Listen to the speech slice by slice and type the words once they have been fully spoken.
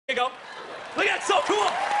That's so cool.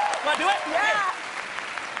 Want to do it? Yeah.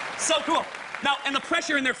 So cool. Now, and the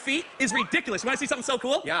pressure in their feet is ridiculous. You want to see something so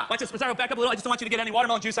cool? Yeah. Watch this. Sorry, back up a little. I just don't want you to get any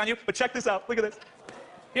watermelon juice on you. But check this out. Look at this.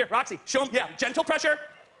 Here, Roxy, show them. Yeah, gentle pressure.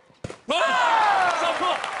 Whoa! So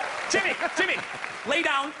cool. Jimmy, lay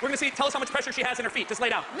down. We're going to see. Tell us how much pressure she has in her feet. Just lay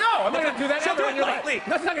down. No, I'm not going to do that. She'll do it lightly.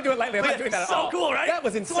 No, she's not going to do it lightly. I'm not doing that at all. So cool, right? That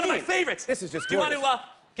was insane. It's one of my favorites. This is just Do you want gorgeous. to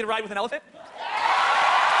get a ride with an elephant?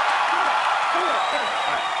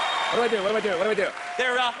 What do I do?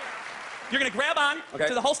 You're going to grab on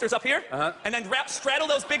to the holsters up here, and then straddle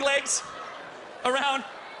those big legs around.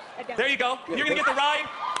 There you go. You're going to get the ride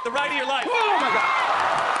of your life. Oh, my God.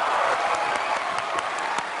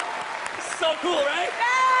 So cool, right?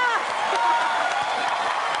 Yeah.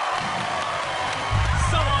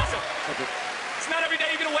 So awesome. Thank you. It's not every day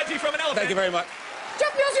you get a wedgie from an elephant. Thank you very much.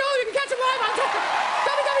 Jeff Musial, you can catch him live on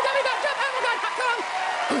www.jeffanimalguide.com.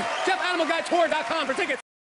 JeffAnimalGuideTour.com for tickets.